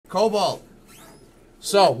Cobalt.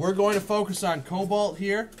 So we're going to focus on cobalt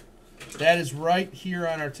here. That is right here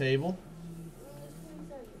on our table.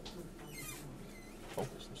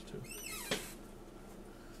 Focus this too.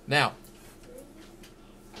 Now,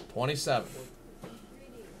 27.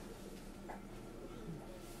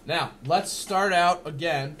 Now, let's start out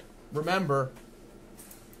again. Remember,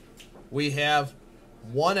 we have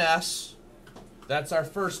 1s. That's our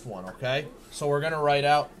first one, okay? So we're going to write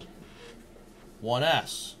out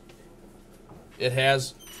 1s. It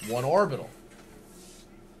has one orbital.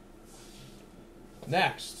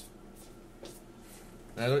 Next.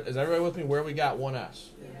 Now, is everybody with me where we got 1s?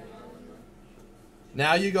 Yeah.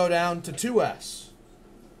 Now you go down to 2s.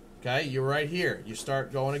 Okay, you're right here. You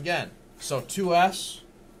start going again. So 2s.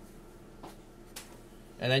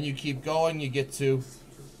 And then you keep going, you get to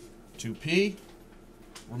 2p.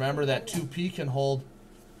 Remember that 2p can hold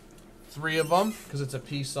 3 of them because it's a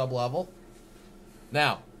p sublevel.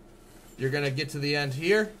 Now, you're going to get to the end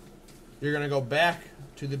here. You're going to go back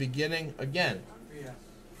to the beginning again,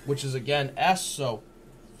 which is again s, so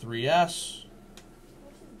 3s.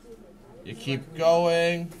 You keep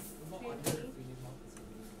going.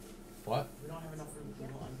 What?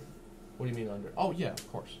 What do you mean under? Oh, yeah,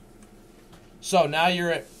 of course. So now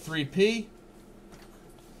you're at 3p.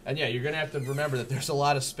 And yeah, you're going to have to remember that there's a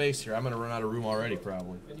lot of space here. I'm going to run out of room already,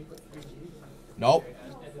 probably. Nope.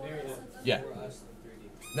 Yeah.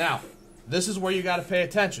 Now, this is where you got to pay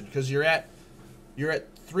attention because you're at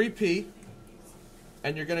 3p,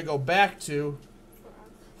 and you're going to go back to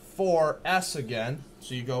 4s again.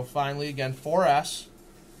 So you go finally again 4s.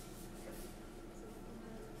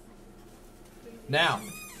 Now,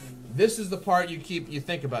 this is the part you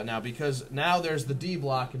think about now because now there's the D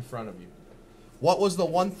block in front of you. What was the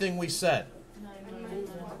one thing we said?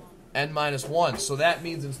 N minus 1. So that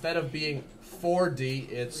means instead of being 4D,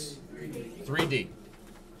 it's 3D.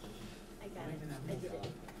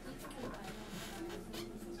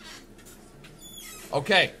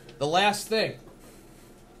 Okay, the last thing.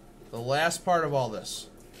 The last part of all this.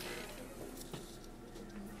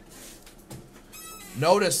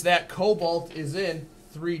 Notice that cobalt is in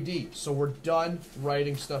 3D. So we're done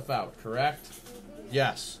writing stuff out, correct?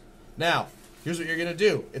 Yes. Now, here's what you're going to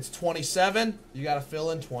do. It's 27. You got to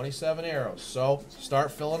fill in 27 arrows. So start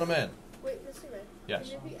filling them in. Wait, Mr. Red.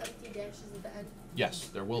 Yes. Can there be empty dashes at the end? Yes,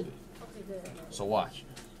 there will be. Okay, good. So watch.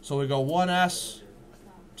 So we go 1s,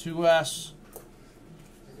 2s.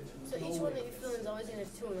 So each one that you fill in is always going to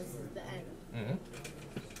have 2 and this is the end. Mm-hmm.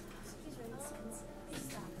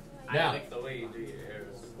 I Now, like the way you do your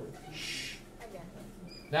arrows.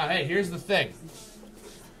 now, hey, here's the thing.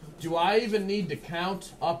 Do I even need to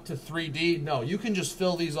count up to 3D? No, you can just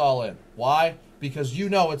fill these all in. Why? Because you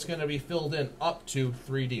know it's going to be filled in up to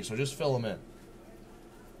 3D, so just fill them in.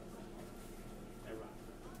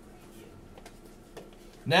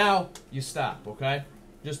 Now, you stop, okay?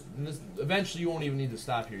 Eventually you won't even need to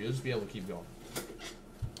stop here. You'll just be able to keep going.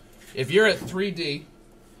 If you're at 3D,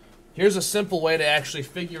 here's a simple way to actually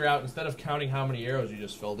figure out, instead of counting how many arrows you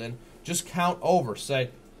just filled in, just count over.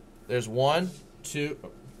 Say, there's 1, 2,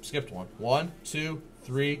 skipped one. 1, 2,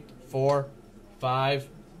 3, 4, 5,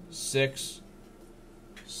 6,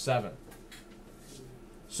 7.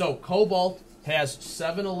 So cobalt has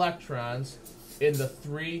 7 electrons in the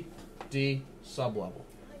 3D sublevel.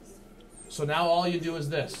 So now all you do is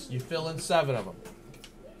this. You fill in 7 of them.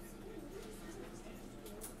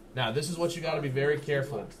 Now this is what you got to be very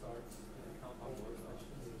careful of.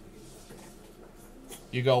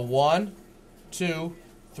 You go 1, 2,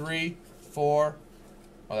 3, 4.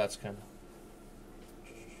 Oh, that's kind of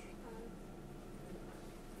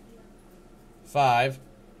 5.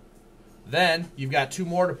 Then you've got 2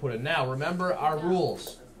 more to put in. Now remember our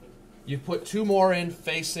rules. You put 2 more in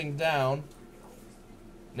facing down.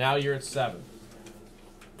 Now you're at 7.